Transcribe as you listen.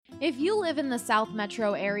If you live in the South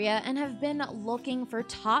Metro area and have been looking for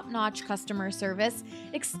top-notch customer service,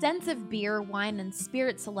 extensive beer, wine, and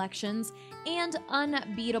spirit selections, and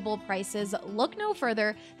unbeatable prices, look no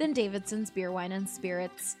further than Davidson's Beer, Wine, and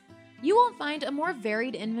Spirits. You won't find a more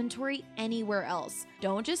varied inventory anywhere else.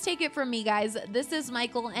 Don't just take it from me, guys. This is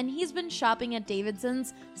Michael, and he's been shopping at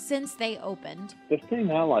Davidson's since they opened. The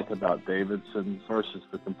thing I like about Davidson's versus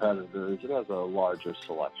the competitor is it has a larger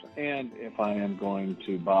selection. And if I am going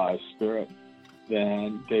to buy spirit,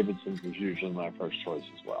 then Davidson's is usually my first choice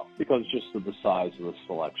as well, because just of the size of the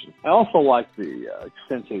selection. I also like the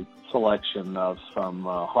extensive selection of some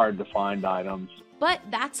hard-to-find items. But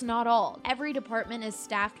that's not all. Every department is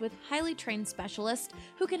staffed with highly trained specialists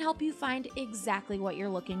who can help you find exactly what you're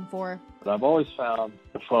looking for. But I've always found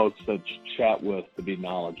the folks that you chat with to be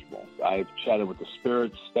knowledgeable. I've chatted with the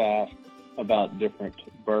spirits staff about different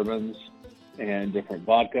bourbons and different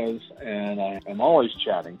vodkas, and I am always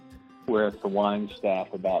chatting with the wine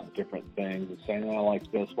staff about different things and saying, I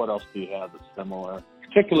like this, what else do you have that's similar?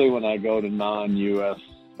 Particularly when I go to non-U.S.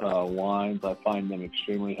 wines, I find them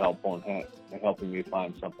extremely helpful in helping me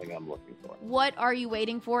find something I'm looking for. What are you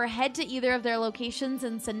waiting for? Head to either of their locations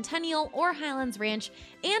in Centennial or Highlands Ranch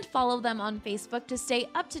and follow them on Facebook to stay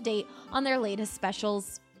up to date on their latest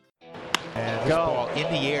specials. And this ball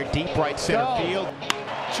in the air, deep right center field.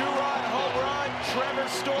 Two-run home run, Trevor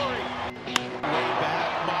Story. Way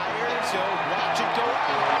back, Myers, watch it go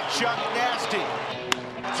out. Chuck Nasty.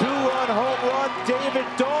 Two-run home run,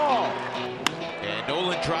 David Dahl. And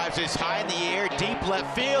Nolan drives this high in the air, deep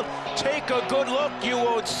left field. Take a good look, you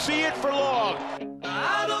won't see it for long.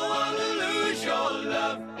 I don't want to lose your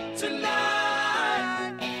love tonight.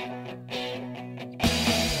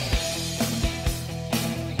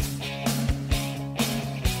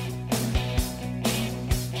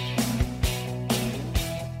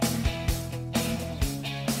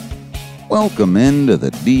 Welcome into the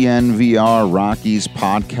DNVR Rockies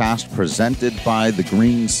podcast presented by The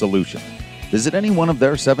Green Solution. Visit any one of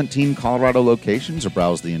their 17 Colorado locations or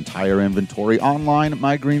browse the entire inventory online at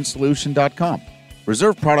mygreensolution.com.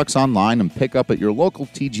 Reserve products online and pick up at your local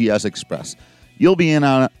TGS Express. You'll be in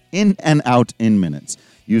and out in minutes.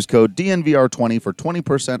 Use code DNVR20 for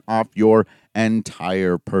 20% off your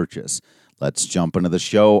entire purchase. Let's jump into the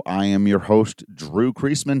show. I am your host, Drew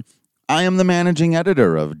Kreisman. I am the managing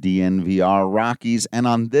editor of DNVR Rockies, and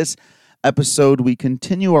on this episode, we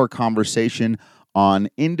continue our conversation on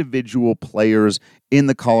individual players in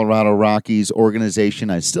the Colorado Rockies organization.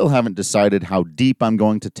 I still haven't decided how deep I'm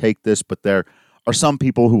going to take this, but there are some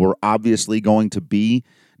people who are obviously going to be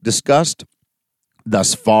discussed.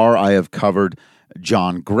 Thus far, I have covered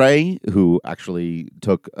Jon Gray, who actually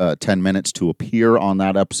took 10 minutes to appear on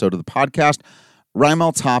that episode of the podcast,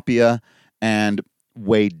 Raimel Tapia, and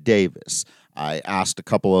Wade Davis. I asked a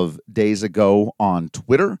couple of days ago on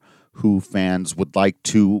Twitter who fans would like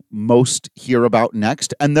to most hear about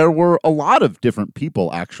next, and there were a lot of different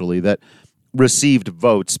people actually that received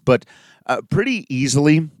votes, but pretty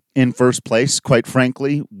easily in first place, quite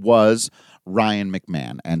frankly, was Ryan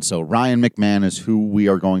McMahon. And so Ryan McMahon is who we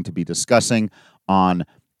are going to be discussing on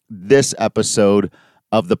this episode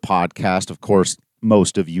of the podcast. Of course,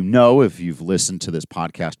 most of you know, if you've listened to this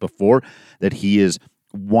podcast before, that he is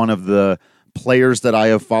one of the players that I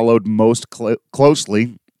have followed most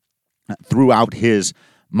closely throughout his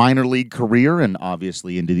minor league career and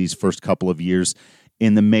obviously into these first couple of years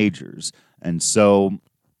in the majors. And so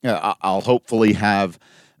I'll hopefully have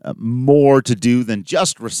more to do than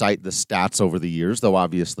just recite the stats over the years, though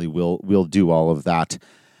obviously we'll do all of that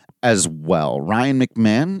as well. Ryan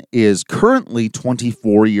McMahon is currently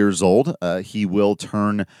 24 years old. He will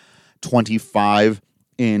turn 25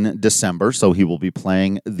 in December, so he will be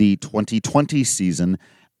playing the 2020 season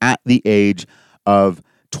at the age of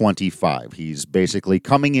 25. He's basically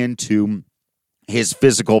coming into his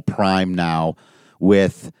physical prime now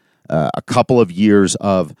with a couple of years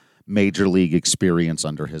of major league experience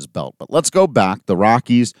under his belt. But let's go back. The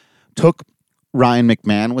Rockies took Ryan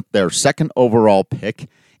McMahon with their second overall pick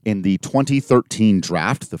in the 2013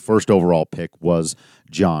 draft. The first overall pick was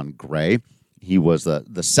Jon Gray. He was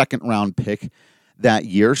the second round pick that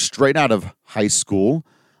year, straight out of high school.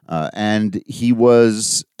 And he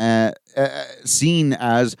was seen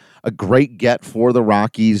as a great get for the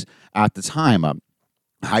Rockies at the time. A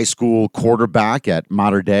high school quarterback at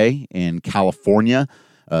Mater Dei in California,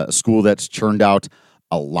 a school that's churned out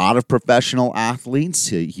a lot of professional athletes.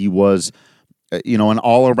 He was, an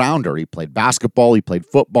all-arounder. He played basketball, he played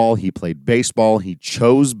football, he played baseball. He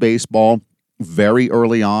chose baseball very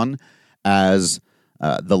early on as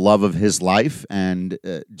the love of his life and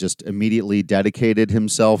just immediately dedicated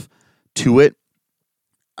himself to it.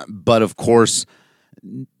 But of course,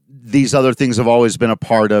 these other things have always been a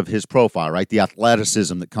part of his profile, right? The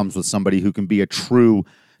athleticism that comes with somebody who can be a true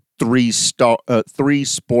three-sport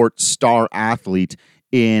star athlete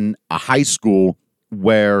in a high school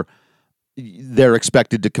where they're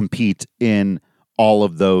expected to compete in all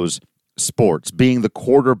of those sports. Being the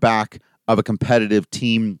quarterback of a competitive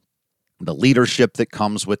team, the leadership that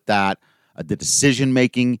comes with that, the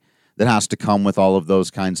decision-making that has to come with all of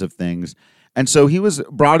those kinds of things. And so he was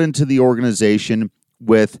brought into the organization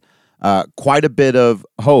with quite a bit of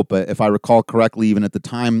hope. If I recall correctly, even at the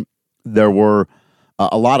time, there were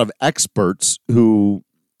a lot of experts who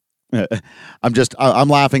I'm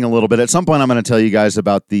laughing a little bit. At some point, I'm going to tell you guys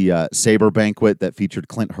about the Sabre banquet that featured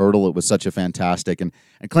Clint Hurdle. It was such a fantastic, and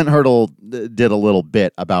Clint Hurdle did a little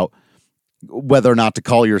bit about whether or not to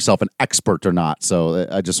call yourself an expert or not. So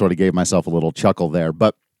I just sort of gave myself a little chuckle there.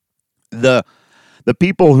 But the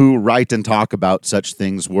people who write and talk about such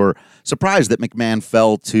things were surprised that McMahon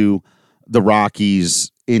fell to the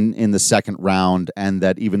Rockies in the second round, and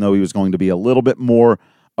that even though he was going to be a little bit more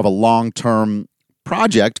of a long-term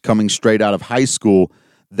project coming straight out of high school,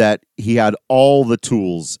 that he had all the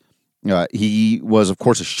tools. He was, of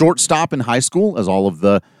course, a shortstop in high school, as all of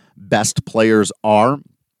the best players are.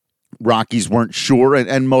 Rockies weren't sure,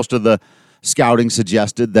 and most of the scouting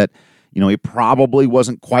suggested that he probably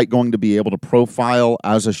wasn't quite going to be able to profile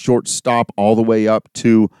as a shortstop all the way up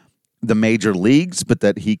to the major leagues, but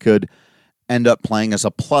that he could end up playing as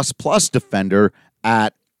a plus defender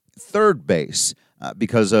at third base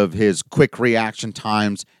because of his quick reaction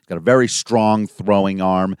times. He's got a very strong throwing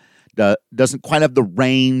arm. Doesn't quite have the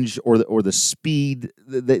range or the speed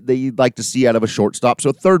that you'd like to see out of a shortstop.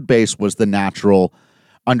 So third base was the natural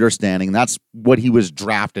understanding. That's what he was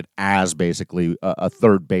drafted as, basically, a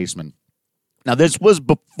third baseman. Now, this was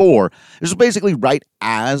basically right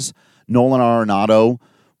as Nolan Arenado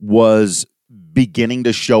was beginning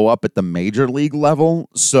to show up at the major league level.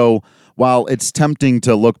 So while it's tempting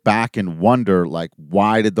to look back and wonder, like,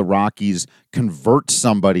 why did the Rockies convert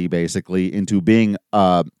somebody basically into being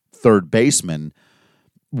a third baseman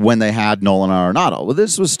when they had Nolan Arenado? Well,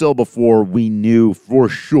 this was still before we knew for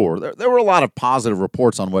sure. There were a lot of positive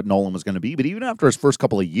reports on what Nolan was going to be, but even after his first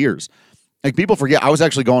couple of years, like, people forget, I was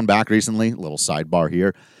actually going back recently, a little sidebar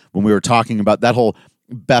here, when we were talking about that whole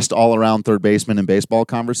best all-around third baseman in baseball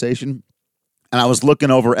conversation, and I was looking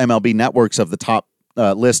over MLB Network's of the top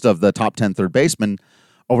list of the top 10 third basemen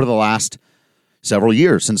over the last several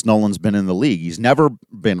years since Nolan's been in the league. He's never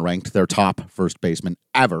been ranked their top first baseman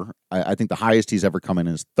ever. I think the highest he's ever come in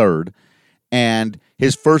is third. And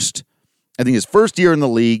his first year in the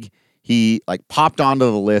league, he popped onto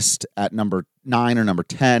the list at number 9 or number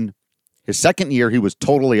 10. His second year, he was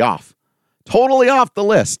totally off the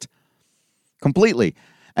list, completely.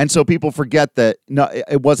 And so people forget that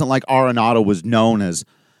it wasn't like Arenado was known as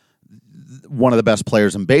one of the best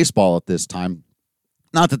players in baseball at this time.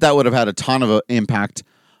 Not that would have had a ton of an impact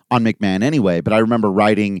on McMahon anyway, but I remember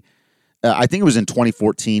writing, I think it was in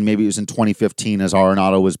 2014, maybe it was in 2015, as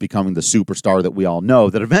Arenado was becoming the superstar that we all know,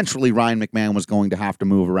 that eventually Ryan McMahon was going to have to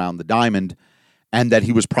move around the diamond, and that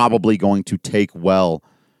he was probably going to take well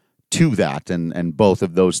to that, and both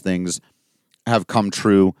of those things have come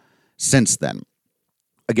true since then.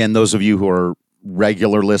 Again, those of you who are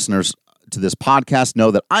regular listeners to this podcast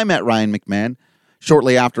know that I met Ryan McMahon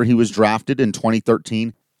shortly after he was drafted in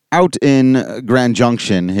 2013 out in Grand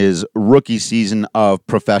Junction, his rookie season of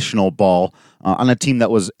professional ball, on a team that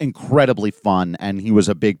was incredibly fun, and he was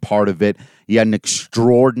a big part of it. He had an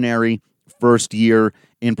extraordinary first year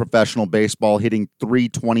in professional baseball, hitting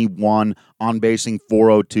 .321, on-basing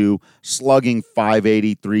 .402, slugging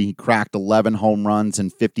 .583. He cracked 11 home runs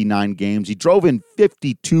in 59 games. He drove in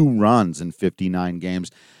 52 runs in 59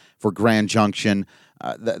 games for Grand Junction.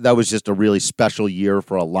 That was just a really special year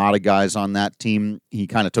for a lot of guys on that team. He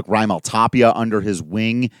kind of took Raimel Tapia under his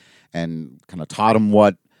wing and kind of taught him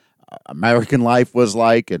what American life was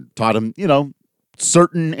like, and taught him,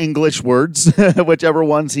 certain English words, whichever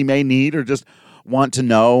ones he may need or just want to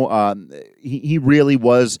know. He really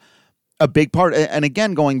was a big part. And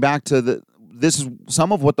again, going back to this is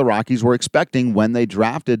some of what the Rockies were expecting when they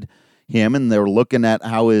drafted him, and they were looking at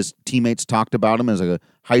how his teammates talked about him as a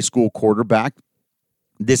high school quarterback.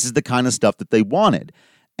 This is the kind of stuff that they wanted.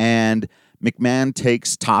 And McMahon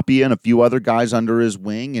takes Tapia and a few other guys under his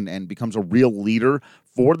wing and becomes a real leader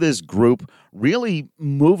for this group, really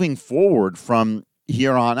moving forward from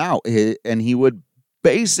here on out. And he would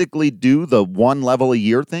basically do the one level a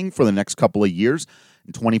year thing for the next couple of years.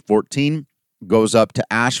 In 2014, goes up to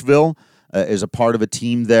Asheville, is a part of a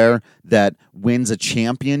team there that wins a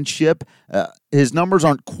championship. His numbers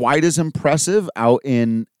aren't quite as impressive out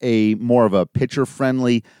in a more of a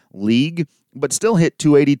pitcher-friendly league, but still hit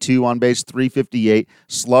 282 on base, 358,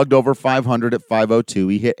 slugged over 500 at 502.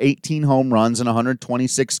 He hit 18 home runs in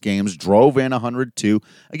 126 games, drove in 102.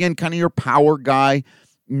 Again, kind of your power guy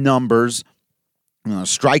numbers.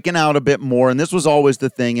 Striking out a bit more, and this was always the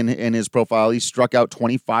thing in his profile. He struck out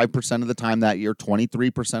 25% of the time that year,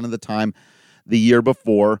 23% of the time the year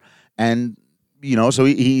before, and so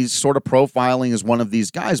he's sort of profiling as one of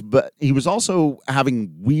these guys, but he was also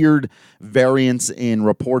having weird variance in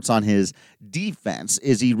reports on his defense.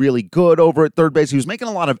 Is he really good over at third base? He was making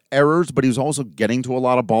a lot of errors, but he was also getting to a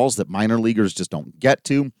lot of balls that minor leaguers just don't get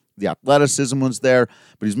to. The athleticism was there,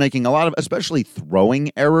 but he's making a lot of, especially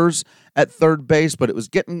throwing errors at third base, but it was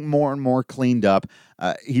getting more and more cleaned up.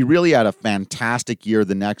 He really had a fantastic year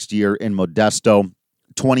the next year in Modesto,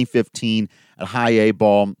 2015 at high A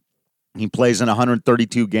ball. He plays in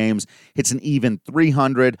 132 games, hits an even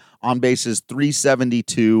 300, on bases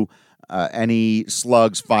 372, and he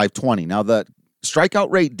slugs 520. Now, the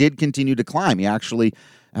strikeout rate did continue to climb. He actually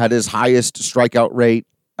had his highest strikeout rate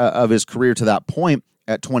of his career to that point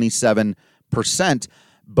at 27%,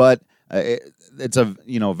 but it's a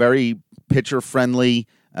very pitcher-friendly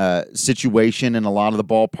situation in a lot of the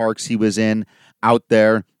ballparks he was in out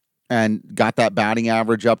there, and got that batting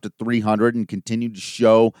average up to 300 and continued to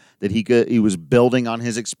show that he was building on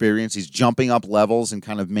his experience. He's jumping up levels and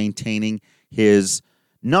kind of maintaining his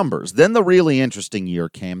numbers. Then the really interesting year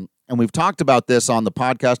came, and we've talked about this on the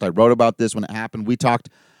podcast. I wrote about this when it happened. We talked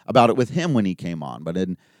about it with him when he came on. But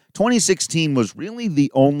in 2016 was really the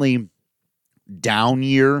only down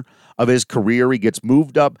year of his career. He gets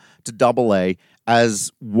moved up to Double-A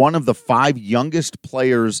as one of the 5 youngest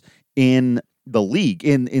players in the league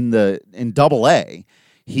in Double-A.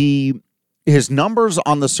 His numbers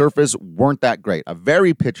on the surface weren't that great. A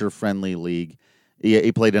very pitcher-friendly league.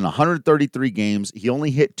 He played in 133 games. He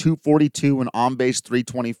only hit 242 and on base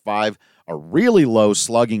 325, a really low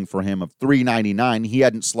slugging for him of 399. He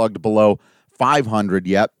hadn't slugged below 500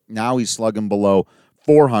 yet. Now he's slugging below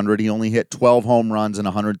 400. He only hit 12 home runs in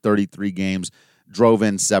 133 games, drove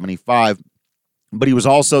in 75. But he was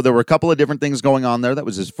also, there were a couple of different things going on there. That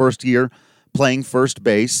was his first year playing first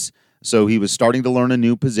base, so he was starting to learn a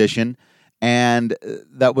new position, and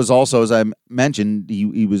that was also, as I mentioned,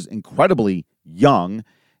 he was incredibly young.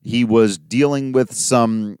 He was dealing with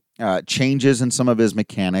some changes in some of his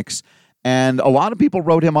mechanics, and a lot of people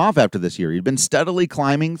wrote him off after this year. He'd been steadily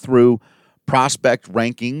climbing through prospect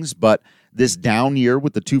rankings, but this down year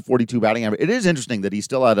with the 242 batting average, it is interesting that he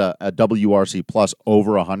still had a WRC plus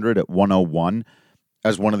over 100 at 101,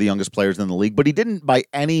 as one of the youngest players in the league, but he didn't by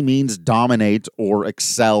any means dominate or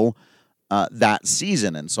excel that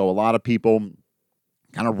season. And so a lot of people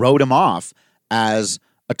kind of wrote him off as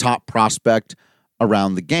a top prospect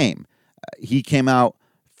around the game. He came out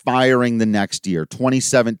firing the next year.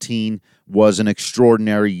 2017 was an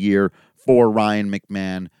extraordinary year for Ryan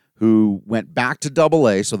McMahon, who went back to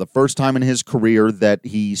Double-A. So the first time in his career that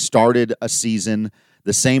he started a season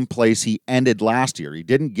the same place he ended last year. He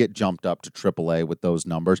didn't get jumped up to Triple-A with those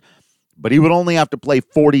numbers, but he would only have to play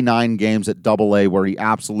 49 games at Double-A, where he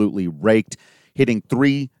absolutely raked, hitting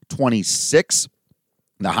 326,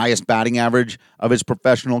 the highest batting average of his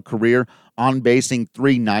professional career, on basing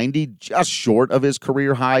 390, just short of his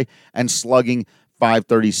career high, and slugging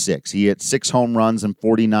 536. He hit 6 home runs in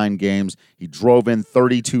 49 games. He drove in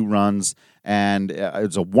 32 runs, and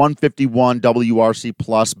it's a 151 WRC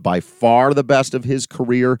plus, by far the best of his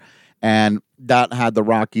career. And that had the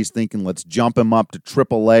Rockies thinking, let's jump him up to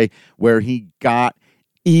Triple-A, where he got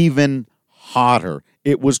even hotter.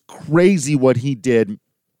 It was crazy what he did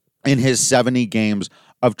in his 70 games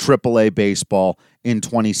of Triple-A baseball in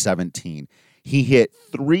 2017. He hit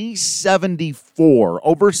 374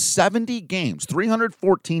 over 70 games,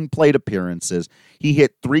 314 plate appearances. He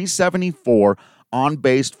hit 374, on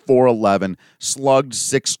base 411, slugged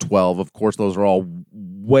 612. Of course, those are all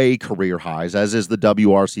way career highs, as is the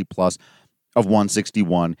WRC plus of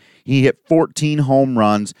 161. He hit 14 home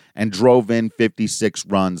runs and drove in 56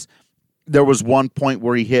 runs. There was one point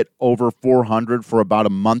where he hit over 400 for about a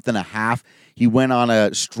month and a half. He went on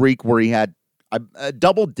a streak where he had a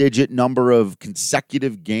double-digit number of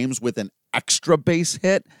consecutive games with an extra base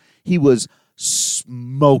hit. He was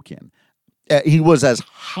smoking. He was as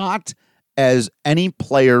hot as any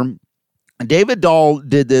player. David Dahl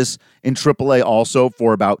did this in AAA also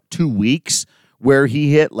for about 2 weeks, where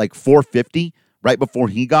he hit like 450 right before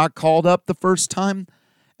he got called up the first time,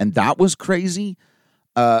 and that was crazy.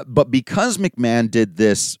 But because McMahon did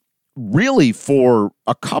this really for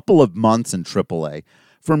a couple of months in AAA.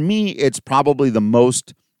 For me, it's probably the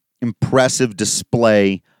most impressive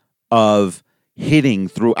display of hitting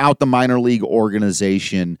throughout the minor league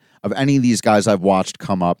organization of any of these guys I've watched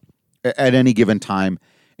come up at any given time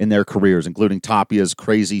in their careers, including Tapia's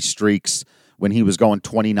crazy streaks when he was going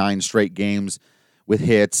 29 straight games with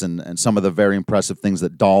hits and some of the very impressive things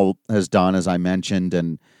that Dahl has done, as I mentioned.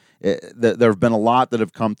 And there have been a lot that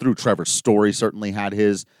have come through. Trevor Story certainly had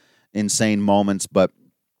his insane moments, but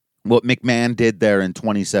what McMahon did there in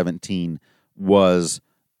 2017 was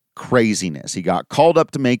craziness. He got called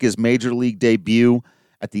up to make his major league debut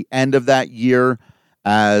at the end of that year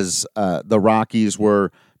as the Rockies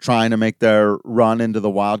were trying to make their run into the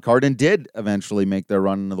wild card, and did eventually make their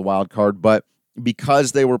run into the wild card. But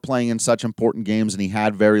because they were playing in such important games and he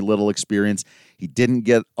had very little experience, he didn't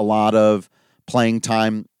get a lot of playing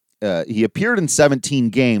time. He appeared in 17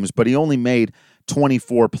 games, but he only made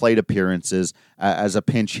 24 plate appearances as a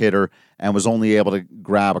pinch hitter and was only able to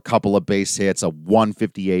grab a couple of base hits, a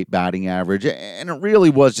 158 batting average. And it really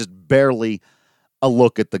was just barely a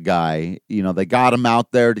look at the guy. You know, they got him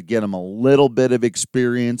out there to get him a little bit of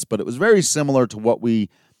experience, but it was very similar to what we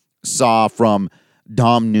saw from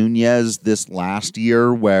Dom Nunez this last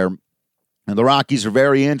year, where the Rockies are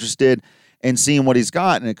very interested in seeing what he's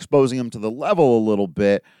got and exposing him to the level a little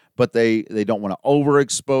bit, but they don't want to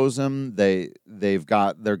overexpose him. They've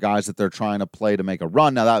got their guys that they're trying to play to make a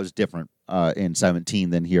run. Now, that was different in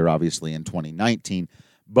 17 than here, obviously, in 2019.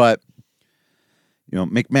 But, you know,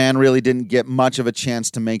 McMahon really didn't get much of a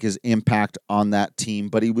chance to make his impact on that team,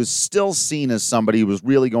 but he was still seen as somebody who was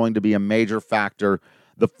really going to be a major factor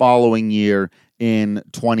the following year in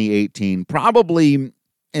 2018. Probably,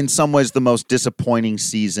 in some ways, the most disappointing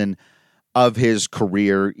season of his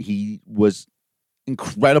career. He was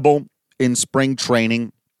incredible in spring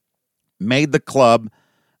training, made the club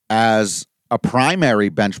as a primary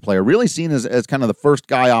bench player, really seen as kind of the first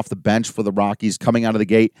guy off the bench for the Rockies coming out of the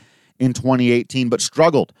gate in 2018, but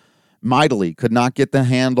struggled mightily, could not get the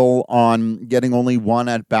handle on getting only one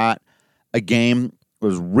at-bat a game. It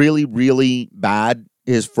was really, really bad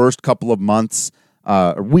his first couple of months,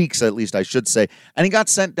 or weeks at least, I should say, and he got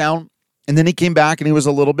sent down, and then he came back and he was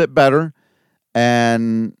a little bit better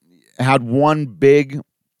and had one big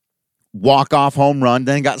walk-off home run,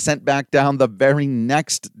 then got sent back down the very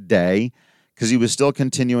next day because he was still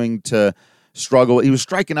continuing to struggle. He was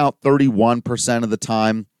striking out 31% of the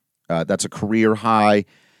time. That's a career high.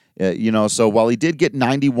 So while he did get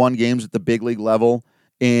 91 games at the big league level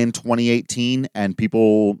in 2018, and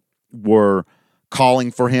people were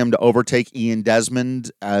calling for him to overtake Ian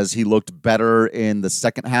Desmond as he looked better in the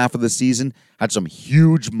second half of the season, had some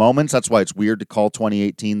huge moments. That's why it's weird to call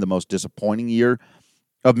 2018 the most disappointing year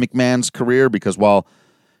of McMahon's career, because while,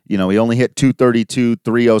 he only hit 232,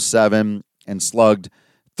 307, and slugged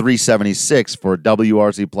 376 for a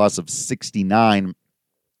WRC plus of 69,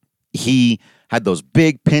 he had those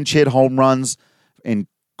big pinch hit home runs in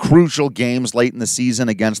crucial games late in the season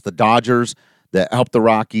against the Dodgers that helped the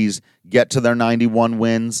Rockies get to their 91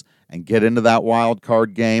 wins and get into that wild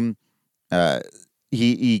card game.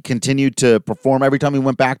 He continued to perform. Every time he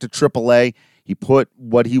went back to AAA, he put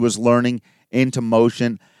what he was learning into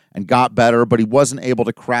motion and got better, but he wasn't able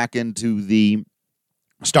to crack into the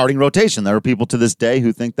starting rotation. There are people to this day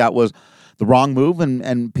who think that was the wrong move,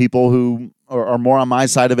 and people who are more on my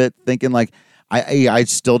side of it thinking like, I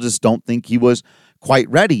still just don't think he was quite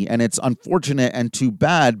ready, and it's unfortunate and too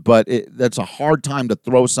bad, but that's a hard time to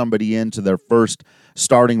throw somebody into their first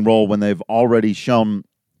starting role when they've already shown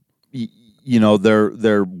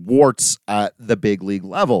their warts at the big league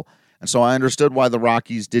level. And so I understood why the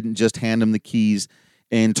Rockies didn't just hand him the keys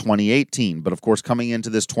in 2018. But of course, coming into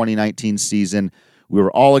this 2019 season, we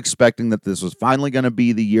were all expecting that this was finally going to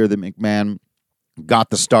be the year that McMahon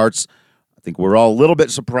got the starts. I think we're all a little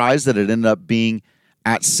bit surprised that it ended up being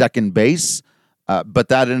at second base. But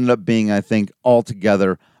that ended up being, I think,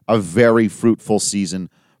 altogether a very fruitful season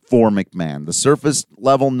for McMahon. The surface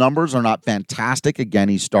level numbers are not fantastic. Again,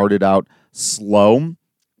 he started out slow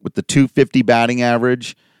with the 250 batting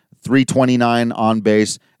average, 329 on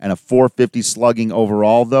base, and a 450 slugging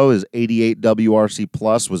overall, though. His 88 WRC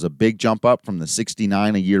plus was a big jump up from the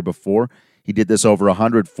 69 a year before. He did this over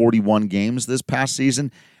 141 games this past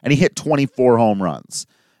season, and he hit 24 home runs.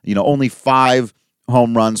 Only 5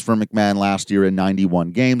 home runs for McMahon last year in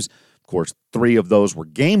 91 games. Of course, 3 of those were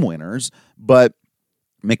game winners, but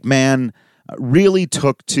McMahon really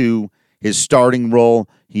took to his starting role.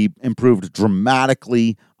 He improved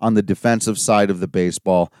dramatically on the defensive side of the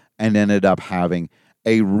baseball and ended up having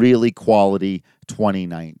a really quality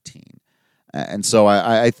 2019. And so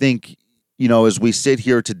I think, as we sit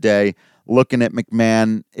here today looking at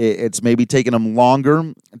McMahon, it's maybe taken him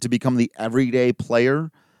longer to become the everyday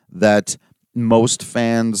player that most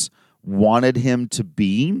fans wanted him to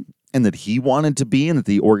be and that he wanted to be and that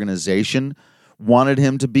the organization wanted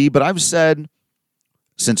him to be. But I've said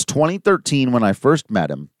since 2013 when I first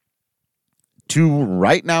met him to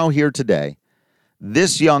right now here today,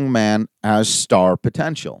 this young man has star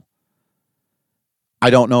potential. I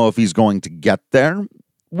don't know if he's going to get there.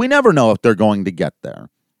 We never know if they're going to get there.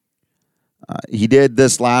 He did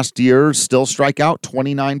this last year, still strike out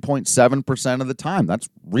 29.7% of the time. That's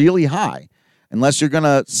really high. Unless you're going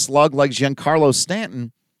to slug like Giancarlo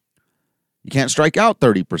Stanton, you can't strike out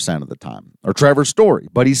 30% of the time. Or Trevor Story,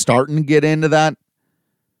 but he's starting to get into that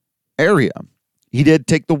area. He did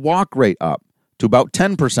take the walk rate up to about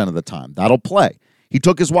 10% of the time. That'll play. He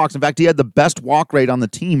took his walks. In fact, he had the best walk rate on the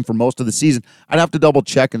team for most of the season. I'd have to double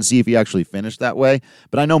check and see if he actually finished that way.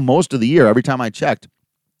 But I know most of the year, every time I checked,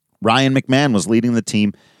 Ryan McMahon was leading the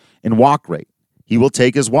team in walk rate. He will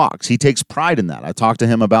take his walks. He takes pride in that. I talked to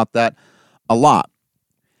him about that a lot.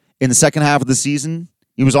 In the second half of the season,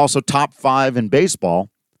 he was also top 5 in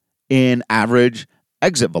baseball in average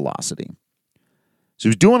exit velocity. So he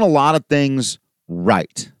was doing a lot of things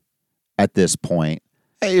right at this point.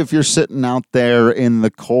 Hey, if you're sitting out there in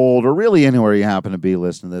the cold or really anywhere you happen to be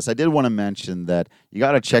listening to this, I did want to mention that you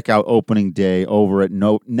got to check out opening day over at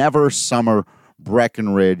Never Summer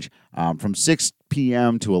Breckenridge from 6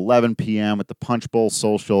 p.m. to 11 p.m. at the Punch Bowl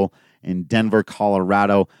Social in Denver,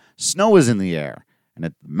 Colorado. Snow is in the air, and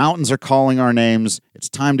the mountains are calling our names. It's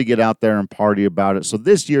time to get out there and party about it. So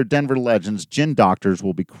this year, Denver legends Gin Doctors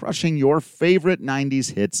will be crushing your favorite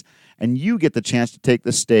 90s hits, and you get the chance to take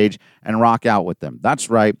the stage and rock out with them. That's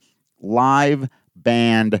right, live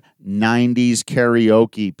band 90s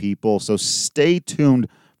karaoke, people. So stay tuned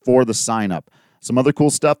for the sign-up. Some other cool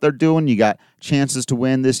stuff they're doing. You got chances to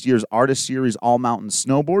win this year's Artist Series All-Mountain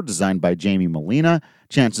Snowboard designed by Jamie Molina.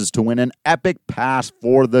 Chances to win an epic pass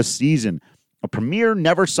for the season. A premiere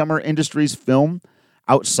Never Summer Industries film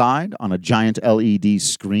outside on a giant LED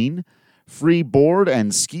screen. Free board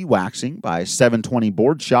and ski waxing by 720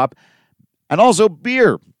 Board Shop. And also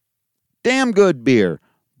beer. Damn good beer.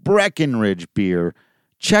 Breckenridge beer.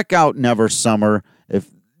 Check out Never Summer. If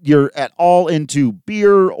you're at all into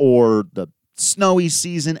beer or the snowy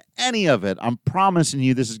season, any of it, I'm promising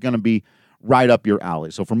you this is going to be right up your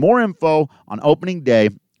alley. So for more info on opening day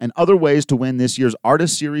and other ways to win this year's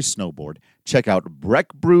Artist Series Snowboard, check out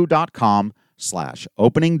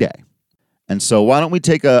breckbrew.com/opening day. And so why don't we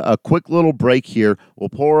take a quick little break here. We'll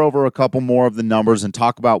pour over a couple more of the numbers and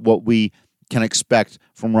talk about what we can expect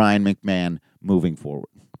from Ryan McMahon moving forward.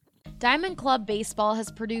 Diamond Club Baseball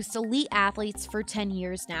has produced elite athletes for 10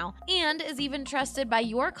 years now and is even trusted by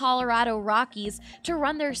your Colorado Rockies to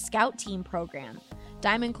run their scout team program.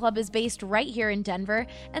 Diamond Club is based right here in Denver,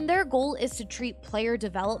 and their goal is to treat player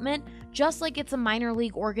development just like it's a minor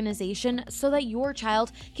league organization so that your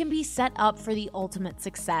child can be set up for the ultimate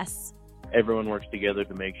success. Everyone works together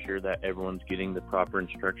to make sure that everyone's getting the proper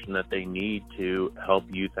instruction that they need to help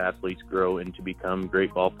youth athletes grow and to become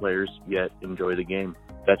great ball players, yet enjoy the game.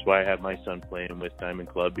 That's why I have my son playing with Diamond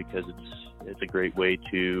Club, because it's a great way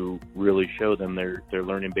to really show them they're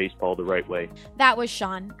learning baseball the right way. That was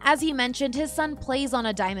Sean. As he mentioned, his son plays on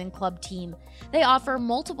a Diamond Club team. They offer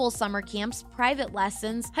multiple summer camps, private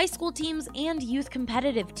lessons, high school teams, and youth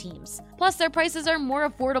competitive teams. Plus, their prices are more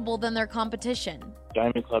affordable than their competition.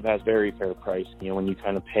 Diamond Club has very fair price. When you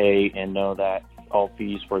kind of pay and know that all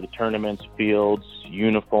fees for the tournaments, fields,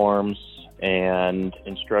 uniforms, and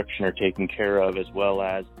instruction are taken care of, as well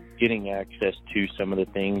as getting access to some of the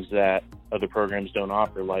things that other programs don't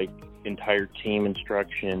offer, like entire team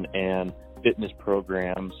instruction and fitness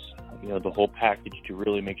programs, the whole package to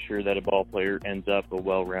really make sure that a ball player ends up a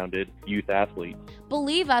well-rounded youth athlete.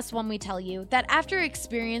 Believe us when we tell you that after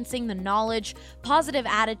experiencing the knowledge, positive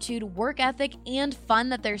attitude, work ethic, and fun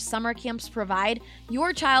that their summer camps provide,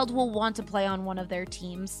 your child will want to play on one of their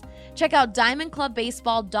teams. Check out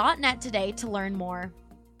diamondclubbaseball.net today to learn more.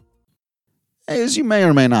 As you may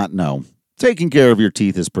or may not know, taking care of your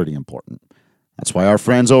teeth is pretty important. That's why our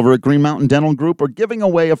friends over at Green Mountain Dental Group are giving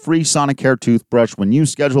away a free Sonicare toothbrush when you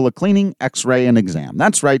schedule a cleaning, x-ray, and exam.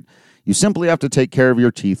 That's right. You simply have to take care of your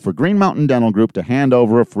teeth for Green Mountain Dental Group to hand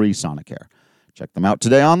over a free Sonicare. Check them out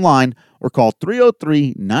today online or call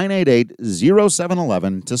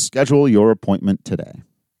 303-988-0711 to schedule your appointment today.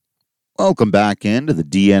 Welcome back into the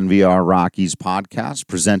DNVR Rockies podcast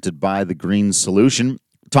presented by The Green Solution.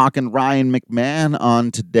 Talking Ryan McMahon on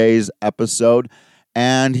today's episode.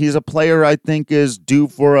 And he's a player I think is due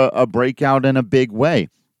for a breakout in a big way.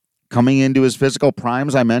 coming into his physical prime,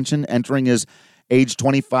 as I mentioned, entering his age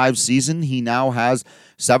 25 season. He now has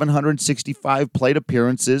 765 plate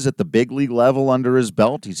appearances at the big league level under his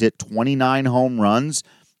belt. He's hit 29 home runs.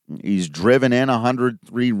 He's driven in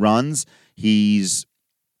 103 runs. He's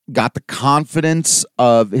got the confidence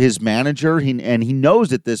of his manager. And he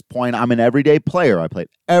knows at this point, I'm an everyday player. I played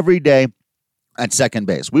every day at second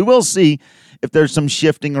base. We will see if there's some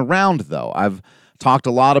shifting around, though. I've talked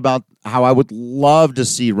a lot about how I would love to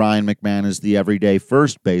see Ryan McMahon as the everyday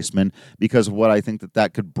first baseman because of what I think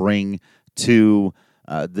that could bring to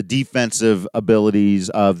the defensive abilities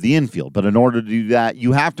of the infield. But in order to do that,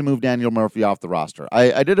 you have to move Daniel Murphy off the roster.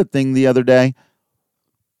 I did a thing the other day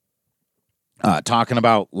talking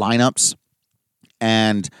about lineups,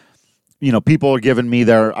 and people are giving me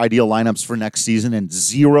their ideal lineups for next season, and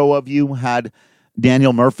 0 of you had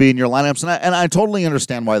Daniel Murphy in your lineups, and I totally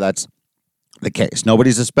understand why that's the case.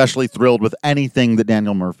 Nobody's especially thrilled with anything that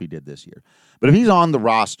Daniel Murphy did this year. But if he's on the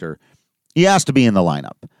roster, he has to be in the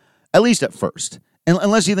lineup, at least at first. And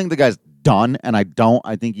unless you think the guy's done, and I don't.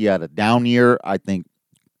 I think he had a down year. I think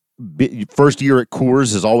first year at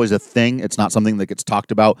Coors is always a thing. It's not something that gets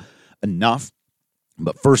talked about enough.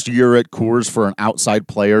 But first year at Coors for an outside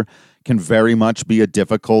player can very much be a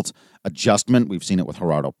difficult adjustment. We've seen it with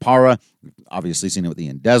Gerardo Parra. We've obviously seen it with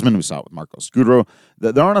Ian Desmond. We saw it with Marco Scudero.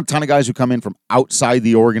 There aren't a ton of guys who come in from outside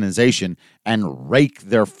the organization and rake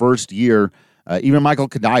their first year. Even Michael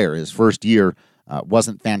Kadire, his first year,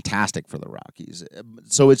 wasn't fantastic for the Rockies.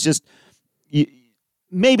 So it's just,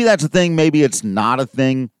 maybe that's a thing, maybe it's not a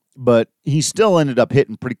thing, but he still ended up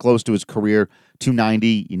hitting pretty close to his career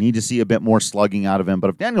 290. You need to see a bit more slugging out of him. But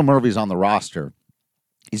if Daniel Murphy's on the roster,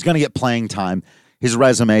 he's going to get playing time. His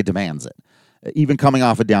resume demands it, even coming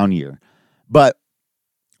off a down year. But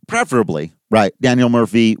preferably, right, Daniel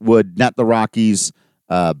Murphy would net the Rockies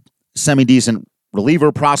semi-decent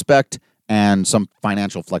reliever prospect and some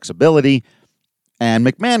financial flexibility. And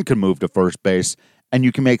McMahon can move to first base, and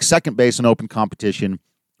you can make second base an open competition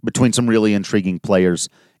between some really intriguing players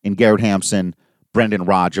in Garrett Hampson, Brendan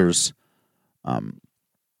Rodgers.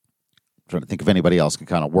 Trying to think if anybody else can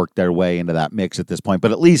kind of work their way into that mix at this point,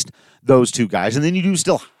 but at least those two guys. And then you do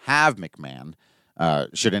still have McMahon,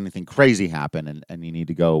 should anything crazy happen, and you need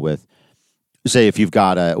to go with, say, if you've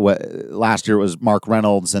got last year it was Mark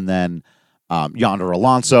Reynolds and then Yonder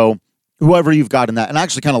Alonso, whoever you've got in that. And I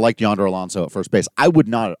actually kind of liked Yonder Alonso at first base. I would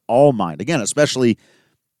not at all mind, again, especially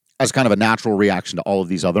as kind of a natural reaction to all of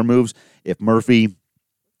these other moves. If Murphy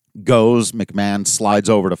goes, McMahon slides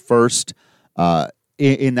over to first.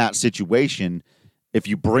 In that situation, if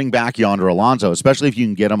you bring back Yonder Alonso, especially if you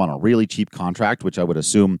can get him on a really cheap contract, which I would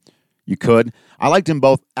assume you could. I liked him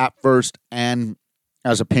both at first and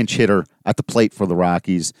as a pinch hitter at the plate for the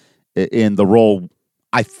Rockies in the role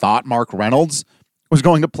I thought Mark Reynolds was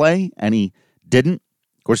going to play, and he didn't.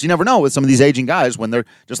 Of course, you never know with some of these aging guys when they're,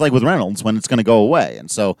 just like with Reynolds, when it's going to go away. And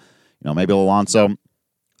so, maybe Alonso,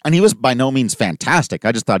 and he was by no means fantastic.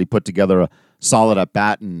 I just thought he put together a solid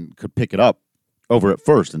at-bat and could pick it up over at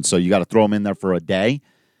first, and so you got to throw him in there for a day.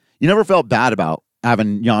 You never felt bad about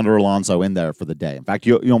having Yonder Alonso in there for the day. In fact,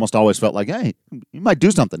 you almost always felt like, hey, he might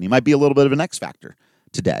do something. He might be a little bit of an X factor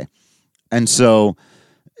today. And so,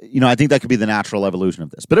 I think that could be the natural evolution of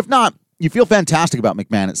this. But if not, you feel fantastic about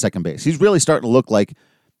McMahon at second base. He's really starting to look like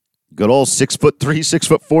good old 6'3",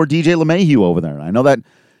 6'4" DJ LeMahieu over there. And I know that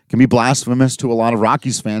can be blasphemous to a lot of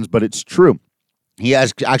Rockies fans, but it's true. He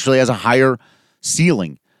actually has a higher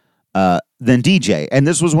ceiling than DJ. And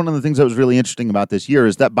this was one of the things that was really interesting about this year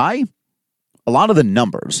is that by a lot of the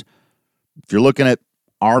numbers, if you're looking at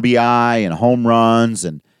RBI and home runs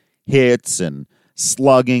and hits and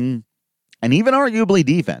slugging and even arguably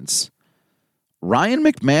defense, Ryan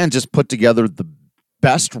McMahon just put together the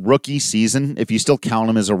best rookie season, if you still count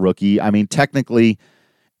him as a rookie. I mean, technically,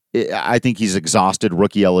 I think he's exhausted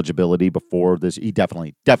rookie eligibility before this. He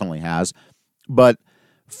definitely has. But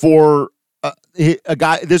for a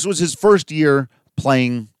guy, this was his first year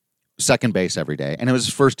playing second base every day, and it was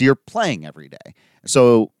his first year playing every day.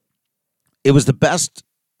 So it was the best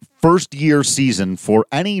first-year season for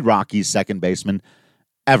any Rockies second baseman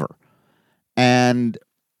ever. And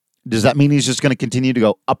does that mean he's just going to continue to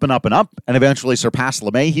go up and up and up and eventually surpass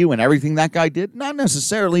LeMahieu and everything that guy did? Not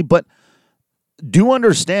necessarily, but do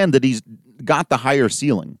understand that he's got the higher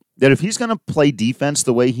ceiling. That if he's going to play defense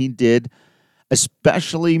the way he did,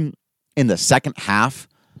 especially in the second half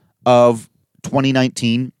of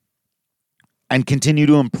 2019, and continue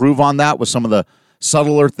to improve on that with some of the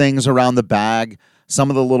subtler things around the bag, some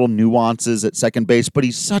of the little nuances at second base, but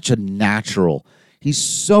he's such a natural. He's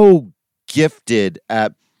so gifted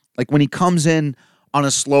at, like, when he comes in on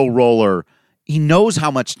a slow roller, he knows how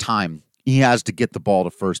much time he has to get the ball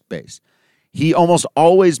to first base. He almost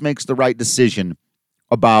always makes the right decision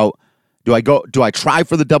about, do I try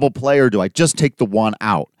for the double play or do I just take the one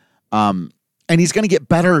out? And he's going to get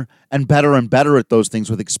better and better and better at those things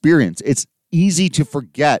with experience. It's easy to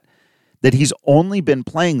forget that he's only been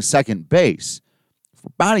playing second base for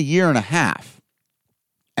about a year and a half,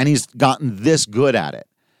 and he's gotten this good at it.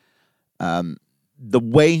 The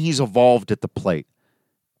way he's evolved at the plate,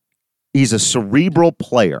 he's a cerebral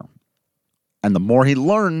player, and the more he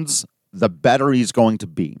learns, the better he's going to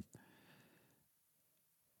be.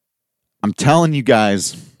 I'm telling you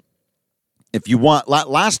guys, if you want,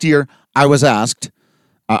 last year I was asked,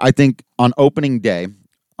 I think on opening day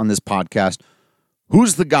on this podcast,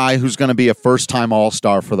 who's the guy who's going to be a first-time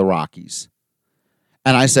All-Star for the Rockies?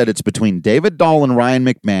 And I said it's between David Dahl and Ryan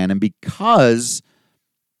McMahon, and because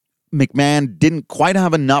McMahon didn't quite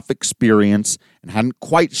have enough experience and hadn't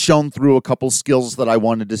quite shown through a couple skills that I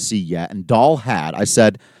wanted to see yet, and Dahl had, I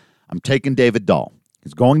said, I'm taking David Dahl.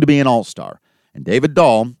 He's going to be an all-star. And David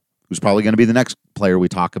Dahl, who's probably going to be the next player we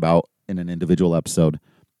talk about in an individual episode,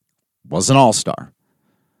 was an all-star.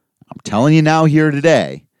 I'm telling you now here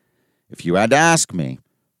today, if you had to ask me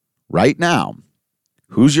right now,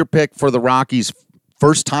 who's your pick for the Rockies'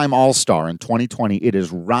 first-time all-star in 2020, it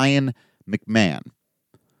is Ryan McMahon.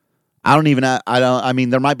 I mean,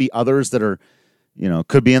 there might be others that are,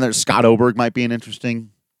 could be in there. Scott Oberg might be an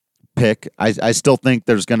interesting pick. I still think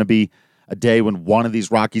there's going to be a day when one of these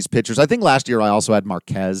Rockies pitchers, I think last year I also had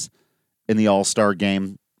Marquez in the All-Star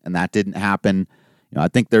game, and that didn't happen. I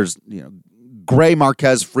think there's, Gray,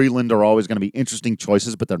 Marquez, Freeland are always going to be interesting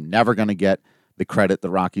choices, but they're never going to get the credit the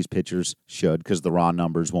Rockies pitchers should because the raw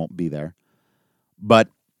numbers won't be there. But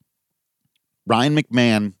Ryan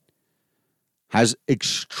McMahon has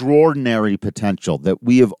extraordinary potential that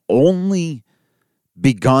we have only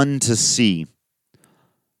begun to see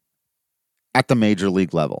at the major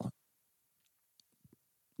league level.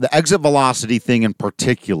 The exit velocity thing in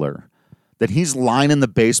particular, that he's lining the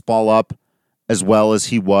baseball up as well as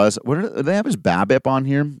he was. Do they have his BABIP on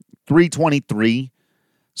here? 323.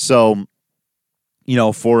 So,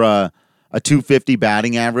 for a 250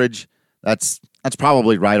 batting average, that's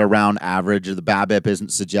probably right around average. The BABIP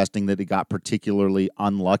isn't suggesting that he got particularly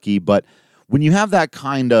unlucky, but when you have that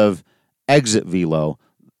kind of exit velo,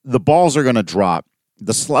 the balls are going to drop.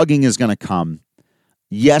 The slugging is going to come.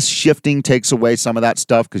 Yes, shifting takes away some of that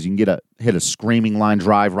stuff because you can hit a screaming line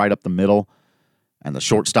drive right up the middle, and the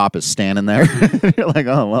shortstop is standing there. You're like,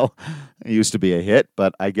 oh, well, it used to be a hit,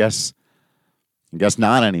 but I guess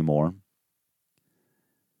not anymore.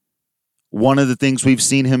 One of the things we've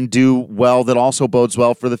seen him do well that also bodes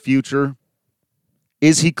well for the future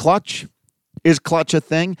is he clutch. Is clutch a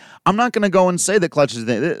thing? I'm not going to go and say that clutch is a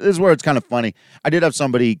thing. This is where it's kind of funny. I did have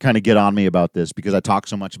somebody kind of get on me about this because I talk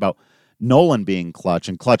so much about Nolan being clutch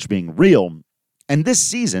and clutch being real. And this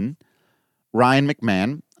season, Ryan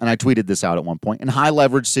McMahon, and I tweeted this out at one point, in high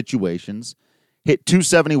leverage situations, hit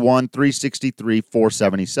 271, 363,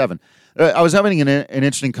 477. I was having an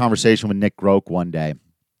interesting conversation with Nick Groke one day.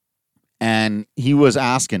 And he was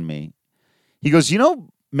asking me, he goes,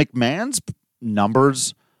 McMahon's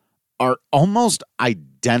numbers are almost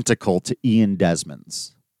identical to Ian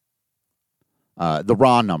Desmond's. The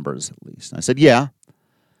raw numbers, at least. And I said, yeah.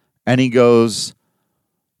 And he goes,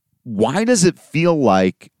 why does it feel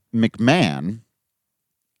like McMahon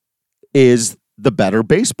is the better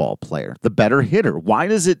baseball player, the better hitter? Why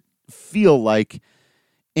does it feel like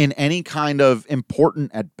in any kind of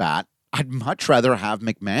important at-bat, I'd much rather have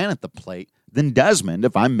McMahon at the plate than Desmond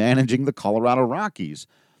if I'm managing the Colorado Rockies?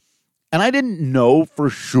 And I didn't know for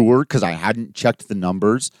sure because I hadn't checked the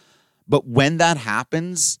numbers. But when that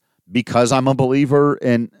happens, because I'm a believer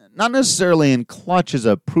in, not necessarily in clutch as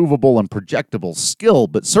a provable and projectable skill,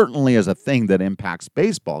 but certainly as a thing that impacts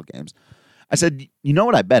baseball games, I said, you know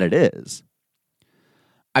what I bet it is?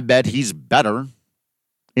 I bet he's better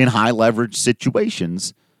in high leverage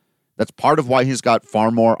situations. That's part of why he's got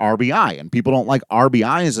far more RBI. And people don't like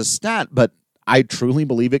RBI as a stat, but I truly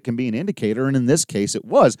believe it can be an indicator, and in this case it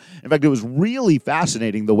was. In fact, it was really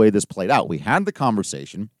fascinating the way this played out. We had the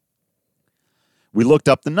conversation. We looked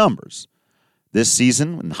up the numbers. This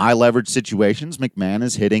season, in high-leverage situations, McMahon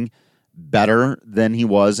is hitting better than he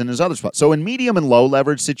was in his other spots. So in medium and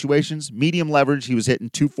low-leverage situations, medium leverage, he was hitting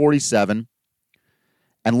 247,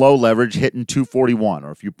 and low leverage hitting 241.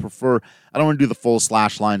 Or if you prefer, I don't want to do the full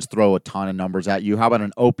slash lines, throw a ton of numbers at you. How about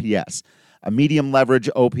an OPS? A medium leverage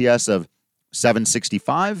OPS of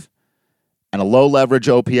 765 and a low leverage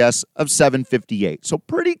OPS of 758. So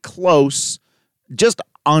pretty close, just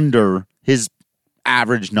under his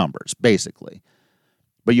average numbers, basically.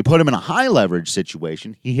 But you put him in a high leverage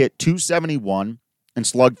situation, he hit 271 and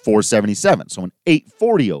slugged 477, so an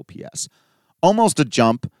 840 OPS. Almost a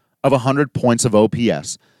jump of 100 points of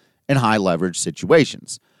OPS in high leverage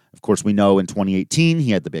situations. Of course, we know in 2018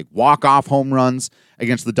 he had the big walk-off home runs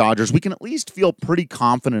against the Dodgers. We can at least feel pretty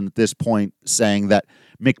confident at this point saying that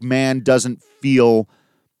McMahon doesn't feel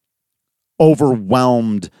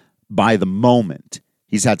overwhelmed by the moment.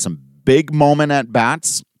 He's had some big moment at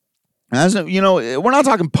bats. As you know, we're not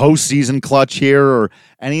talking postseason clutch here or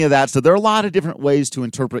any of that. So there are a lot of different ways to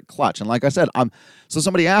interpret clutch. And like I said, so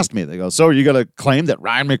somebody asked me, they go, so are you going to claim that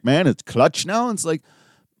Ryan McMahon is clutch now? And it's like,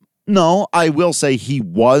 no, I will say he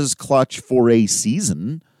was clutch for a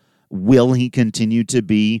season. Will he continue to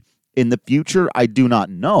be in the future? I do not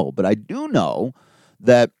know. But I do know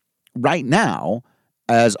that right now,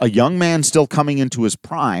 as a young man still coming into his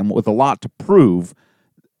prime with a lot to prove,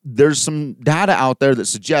 there's some data out there that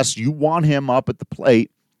suggests you want him up at the plate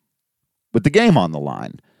with the game on the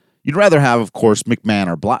line. You'd rather have, of course, McMahon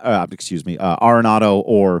or Arenado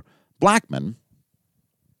or Blackmon,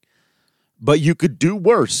 but you could do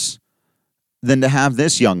worse than to have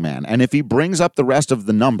this young man. And if he brings up the rest of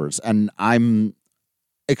the numbers, and I'm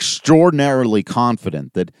extraordinarily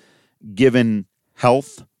confident that given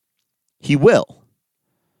health, he will.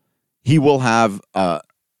 He will have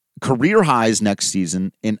career highs next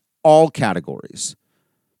season in all categories.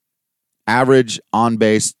 Average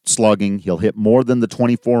on-base slugging. He'll hit more than the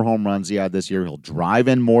 24 home runs he had this year. He'll drive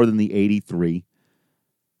in more than the 83.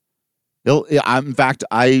 In fact,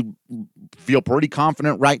 I feel pretty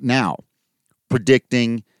confident right now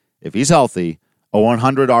predicting, if he's healthy, a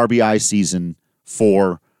 100 RBI season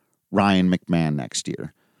for Ryan McMahon next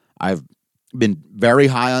year. I've been very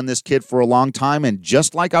high on this kid for a long time, and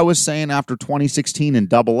just like I was saying after 2016 in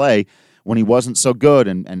Double-A, when he wasn't so good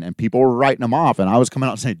and people were writing him off, and I was coming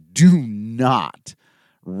out and saying, do not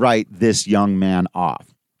write this young man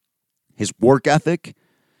off. His work ethic,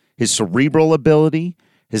 his cerebral ability,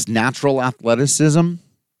 his natural athleticism,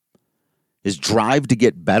 his drive to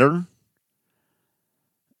get better,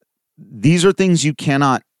 these are things you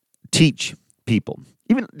cannot teach people.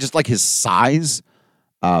 Even just like his size,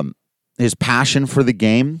 his passion for the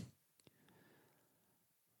game.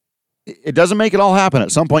 It doesn't make it all happen.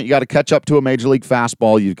 At some point, you got to catch up to a major league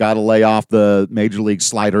fastball. You've got to lay off the major league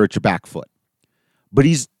slider at your back foot. But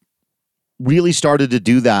he's really started to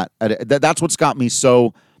do that. That's what's got me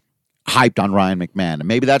so hyped on Ryan McMahon. And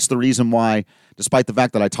maybe that's the reason why, despite the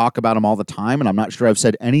fact that I talk about him all the time, and I'm not sure I've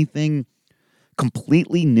said anything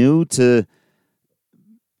completely new to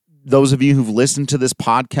those of you who've listened to this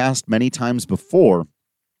podcast many times before,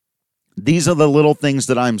 these are the little things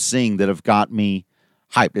that I'm seeing that have got me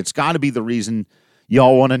hyped. It's got to be the reason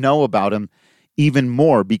y'all want to know about him even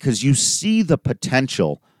more, because you see the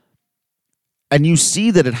potential and you see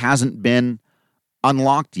that it hasn't been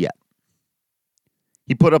unlocked yet.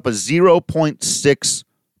 He put up a 0.6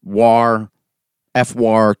 WAR,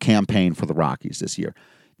 FWAR campaign for the Rockies this year.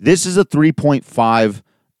 This is a 3.5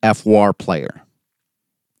 FWAR player,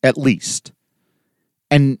 at least.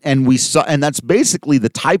 And we saw, and that's basically the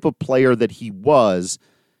type of player that he was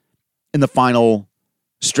in the final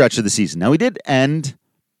stretch of the season. Now, he did end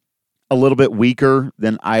a little bit weaker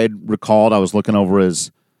than I had recalled. I was looking over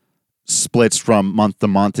his splits from month to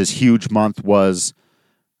month. His huge month was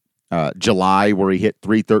July, where he hit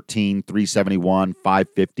 313, 371,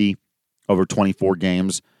 550 over 24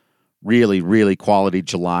 games. Really, really quality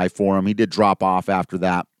July for him. He did drop off after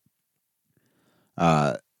that.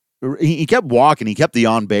 He kept walking. He kept the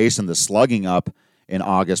on-base and the slugging up in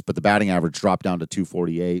August, but the batting average dropped down to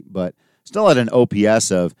 248, but still had an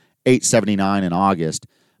OPS of 879 in August.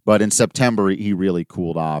 But in September, he really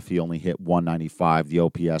cooled off. He only hit 195. The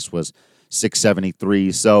OPS was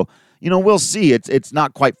 673. So, we'll see. It's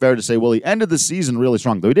not quite fair to say, well, he ended the season really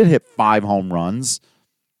strong, though he did hit 5 home runs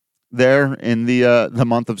there in the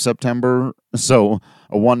month of September. So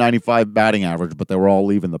a 195 batting average, but they were all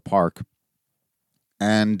leaving the park.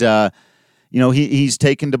 And, he's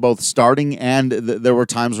taken to both starting and there were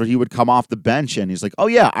times where he would come off the bench and he's like, oh,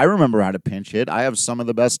 yeah, I remember how to pinch hit. I have some of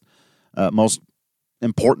the best, most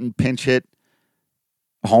important pinch hit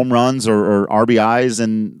home runs or RBIs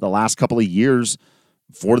in the last couple of years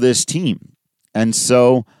for this team. And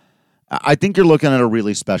so I think you're looking at a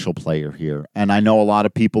really special player here. And I know a lot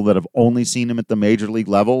of people that have only seen him at the major league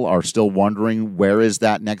level are still wondering, where is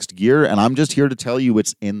that next gear? And I'm just here to tell you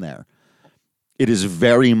it's in there. It is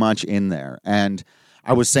very much in there. And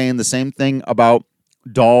I was saying the same thing about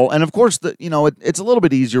Dahl. And of course, it's a little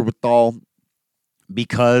bit easier with Dahl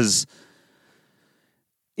because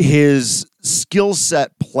his skill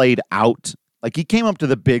set played out. Like, he came up to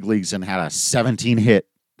the big leagues and had a 17-hit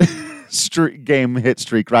game hit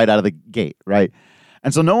streak right out of the gate, right?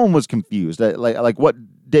 And so no one was confused. Like what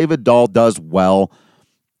David Dahl does well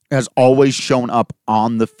has always shown up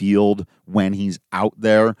on the field when he's out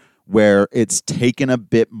there, where it's taken a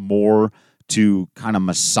bit more to kind of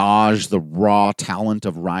massage the raw talent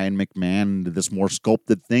of Ryan McMahon into this more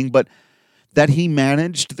sculpted thing, but that he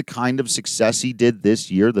managed the kind of success he did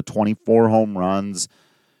this year, the 24 home runs,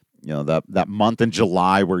 that month in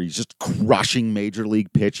July where he's just crushing major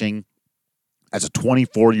league pitching as a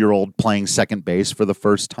 24-year-old playing second base for the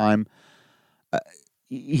first time.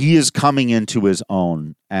 He is coming into his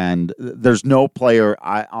own, and there's no player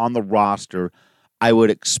on the roster I would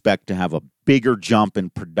expect to have a bigger jump in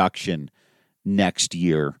production next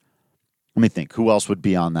year. Let me think. Who else would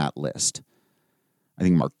be on that list? I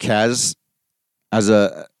think Marquez has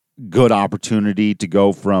a good opportunity to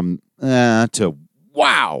go from to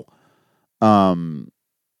wow. And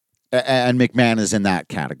McMahon is in that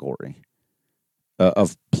category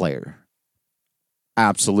of player.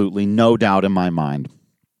 Absolutely no doubt in my mind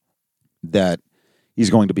that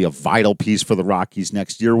he's going to be a vital piece for the Rockies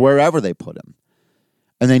next year, wherever they put him.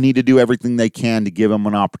 And they need to do everything they can to give him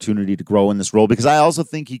an opportunity to grow in this role, because I also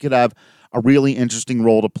think he could have a really interesting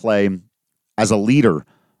role to play as a leader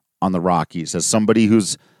on the Rockies, as somebody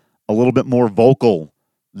who's a little bit more vocal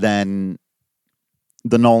than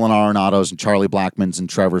the Nolan Arenados and Charlie Blackmons and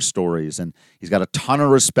Trevor Stories. And he's got a ton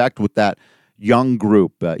of respect with that young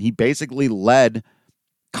group. He basically led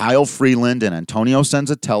Kyle Freeland and Antonio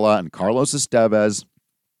Senzatella and Carlos Estevez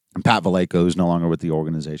and Pat Vallejo, who's no longer with the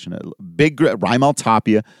organization. Raimel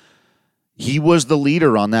Tapia. He was the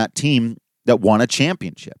leader on that team that won a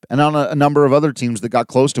championship, and on a number of other teams that got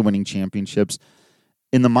close to winning championships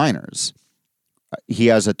in the minors. He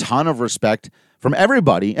has a ton of respect from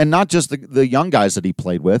everybody, and not just the young guys that he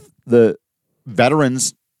played with. The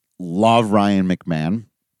veterans love Ryan McMahon,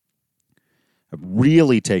 have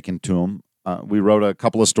really taken to him. We wrote a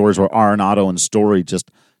couple of stories where Arenado and Story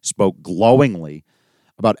just spoke glowingly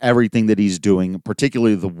about everything that he's doing,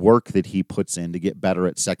 particularly the work that he puts in to get better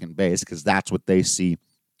at second base, because that's what they see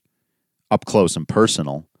up close and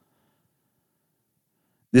personal.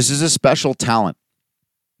 This is a special talent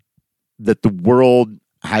that the world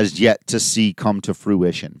has yet to see come to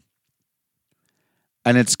fruition.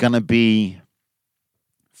 And it's going to be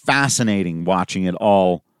fascinating watching it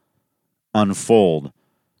all unfold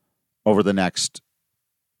over the next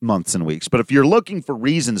months and weeks. But if you're looking for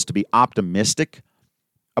reasons to be optimistic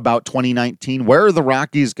about 2019, where are the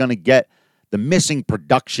Rockies going to get the missing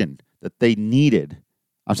production that they needed?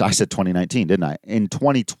 I said 2019, didn't I? In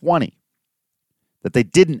 2020, that they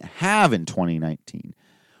didn't have in 2019.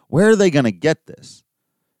 Where are they going to get this?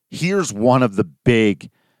 Here's one of the big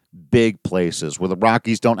places where the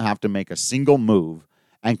Rockies don't have to make a single move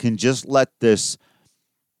and can just let this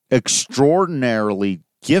extraordinarily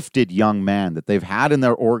gifted young man that they've had in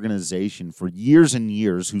their organization for years and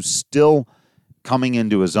years, who's still coming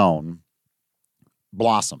into his own,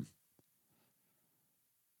 blossom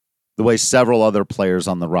the way several other players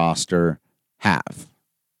on the roster have.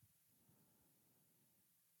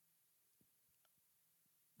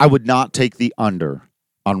 I would not take the under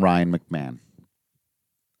on Ryan McMahon,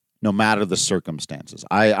 no matter the circumstances.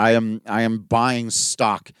 I am buying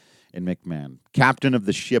stock in McMahon, captain of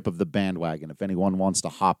the ship of the bandwagon. If anyone wants to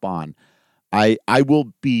hop on, I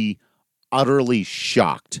will be utterly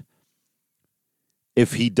shocked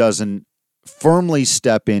if he doesn't firmly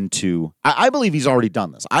step into. I believe he's already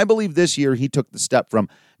done this. I believe this year he took the step from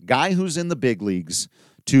guy who's in the big leagues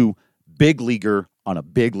to big leaguer on a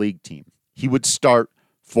big league team. He would start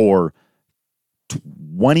for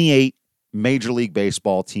 28 Major League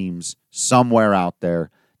Baseball teams somewhere out there.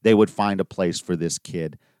 They would find a place for this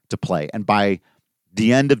kid to play. And by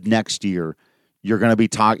the end of next year, you're going to be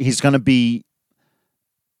talking. He's going to be,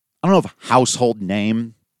 I don't know if household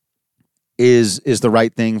name is the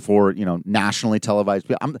right thing for, nationally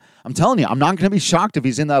televised. I'm telling you, I'm not going to be shocked if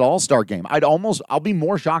he's in that All-Star game. I'll be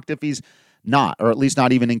more shocked if he's not, or at least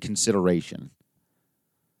not even in consideration.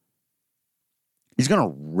 He's going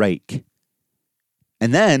to rake.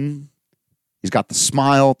 And then he's got the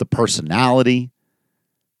smile, the personality.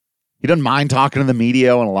 He doesn't mind talking to the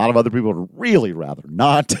media, and a lot of other people would really rather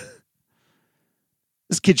not.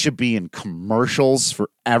 This kid should be in commercials for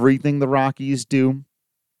everything the Rockies do.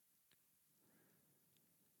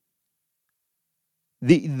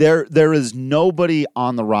 There is nobody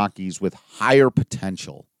on the Rockies with higher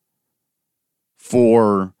potential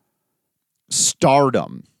for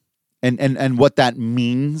stardom and what that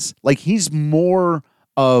means. Like, he's more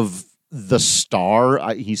of the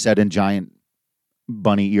star, he said in giant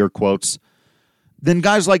bunny ear quotes, than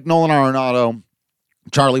guys like Nolan Arenado,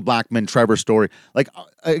 Charlie Blackmon, Trevor Story. Like,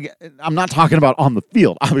 I'm not talking about on the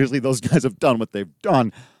field. Obviously, those guys have done what they've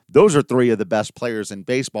done. Those are three of the best players in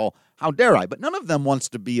baseball. How dare I? But none of them wants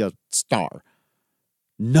to be a star.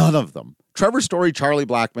 None of them. Trevor Story, Charlie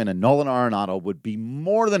Blackmon, and Nolan Arenado would be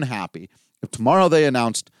more than happy if tomorrow they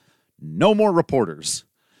announced no more reporters.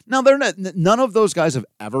 Now, none of those guys have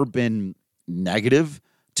ever been negative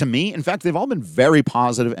to me. In fact, they've all been very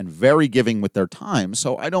positive and very giving with their time.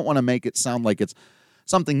 So I don't want to make it sound like it's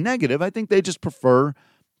something negative. I think they just prefer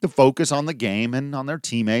to focus on the game and on their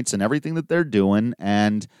teammates and everything that they're doing.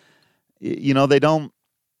 And, they don't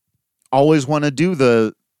always want to do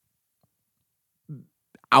the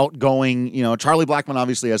outgoing, Charlie Blackmon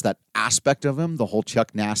obviously has that aspect of him, the whole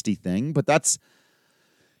Chuck Nasty thing, but that's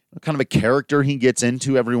kind of a character he gets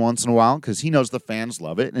into every once in a while because he knows the fans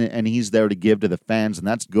love it, and he's there to give to the fans, and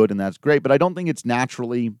that's good and that's great. But I don't think it's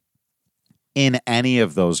naturally in any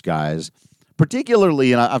of those guys,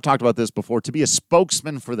 particularly, and I've talked about this before, to be a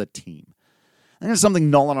spokesman for the team. I think it's something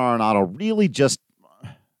Nolan Arenado really just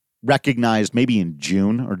recognized maybe in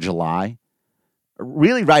June or July,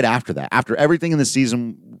 really right after that, after everything in the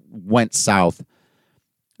season went south.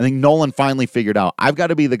 I think Nolan finally figured out, I've got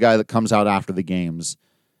to be the guy that comes out after the games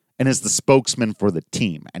and is the spokesman for the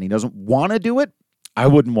team. And he doesn't want to do it. I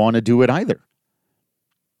wouldn't want to do it either.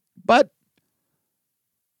 But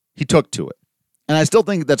he took to it. And I still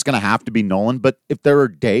think that's going to have to be Nolan. But if there are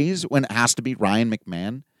days when it has to be Ryan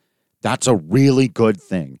McMahon, that's a really good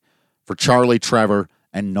thing for Charlie, Trevor,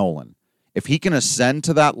 and Nolan. If he can ascend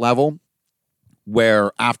to that level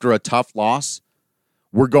where after a tough loss,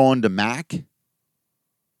 we're going to Mac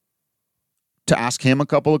to ask him a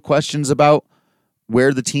couple of questions about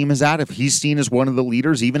where the team is at, if he's seen as one of the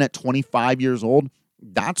leaders, even at 25 years old,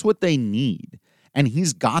 that's what they need. And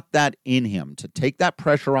he's got that in him to take that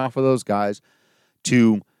pressure off of those guys,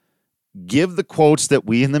 to give the quotes that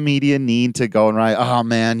we in the media need to go and write, oh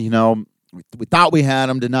man, we thought we had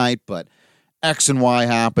him tonight, but X and Y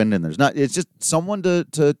happened, and it's just someone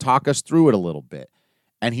to talk us through it a little bit.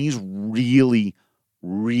 And he's really,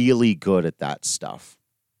 really good at that stuff.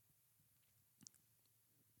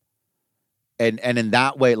 And in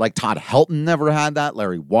that way, like Todd Helton never had that.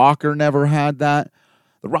 Larry Walker never had that.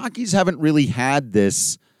 The Rockies haven't really had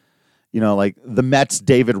this, like the Mets,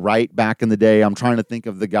 David Wright back in the day. I'm trying to think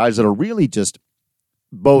of the guys that are really just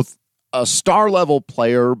both a star-level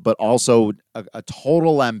player, but also a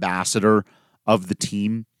total ambassador of the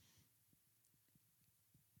team.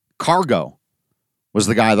 Cargo was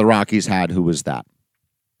the guy the Rockies had who was that.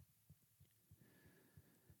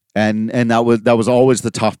 And that was always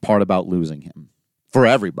the tough part about losing him for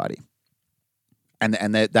everybody. And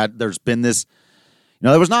that there's been this,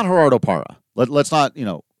 there was not Gerardo Parra. Let's not,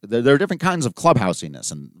 there are different kinds of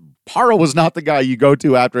clubhousiness, and Parra was not the guy you go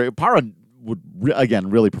to after. Parra would again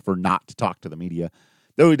really prefer not to talk to the media,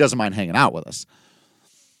 though he doesn't mind hanging out with us.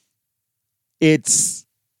 It's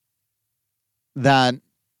that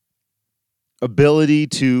ability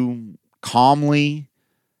to calmly,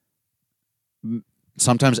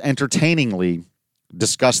 sometimes entertainingly,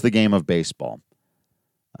 discuss the game of baseball.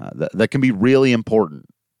 That can be really important.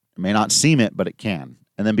 It may not seem it, but it can.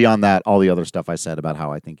 And then beyond that, all the other stuff I said about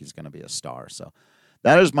how I think he's going to be a star. So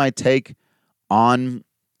that is my take on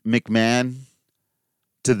McMahon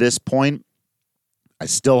to this point. I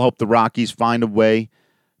still hope the Rockies find a way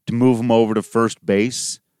to move him over to first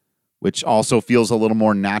base, which also feels a little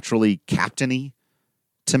more naturally captain-y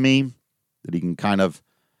to me, that he can kind of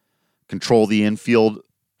control the infield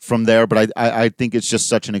from there. But I think it's just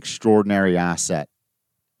such an extraordinary asset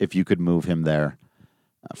if you could move him there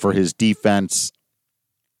for his defense.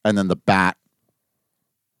 And then the bat,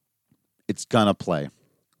 it's going to play.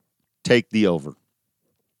 Take the over.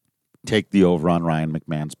 Take the over on Ryan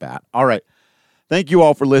McMahon's bat. All right. Thank you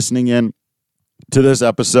all for listening in to this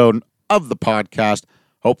episode of the podcast.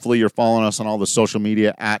 Hopefully you're following us on all the social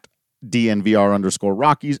media at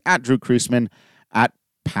DNVR_Rockies, at Drew Creasman, at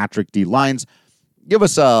Patrick D. Lyons. Give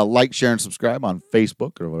us a like, share, and subscribe on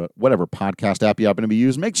Facebook or whatever podcast app you happen to be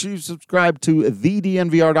using. Make sure you subscribe to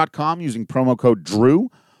thednvr.com using promo code DREW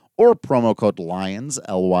or promo code LYONS,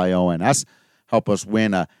 LYONS. Help us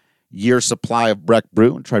win a year's supply of Breck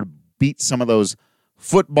Brew and try to beat some of those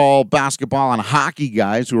football, basketball, and hockey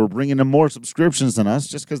guys who are bringing in more subscriptions than us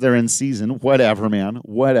just because they're in season. Whatever, man.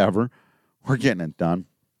 Whatever. We're getting it done.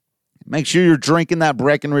 Make sure you're drinking that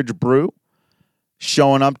Breckenridge Brew.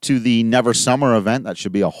 Showing up to the Never Summer event. That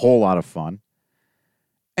should be a whole lot of fun.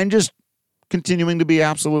 And just continuing to be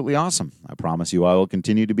absolutely awesome. I promise you I will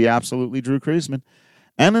continue to be absolutely Drew Creasman.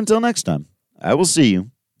 And until next time, I will see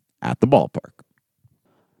you at the ballpark.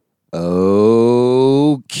 Oh.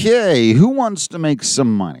 Okay, who wants to make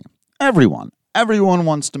some money? Everyone. Everyone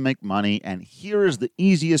wants to make money, and here is the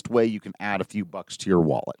easiest way you can add a few bucks to your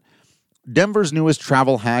wallet. Denver's newest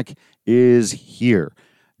travel hack is here.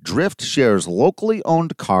 Drift shares locally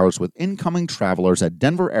owned cars with incoming travelers at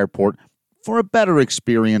Denver Airport for a better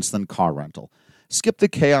experience than car rental. Skip the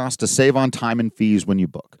chaos to save on time and fees when you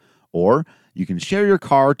book. Or you can share your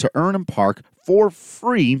car to earn and park for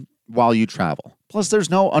free while you travel. Plus, there's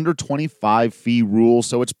no under 25 fee rule,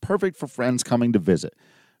 so it's perfect for friends coming to visit.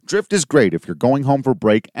 Drift is great if you're going home for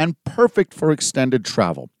break and perfect for extended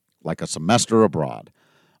travel, like a semester abroad.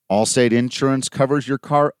 Allstate Insurance covers your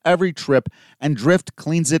car every trip, and Drift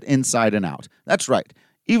cleans it inside and out. That's right.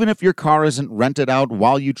 Even if your car isn't rented out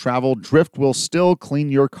while you travel, Drift will still clean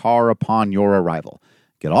your car upon your arrival.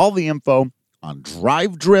 Get all the info on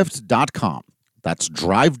drivedrift.com. That's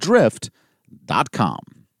drivedrift.com.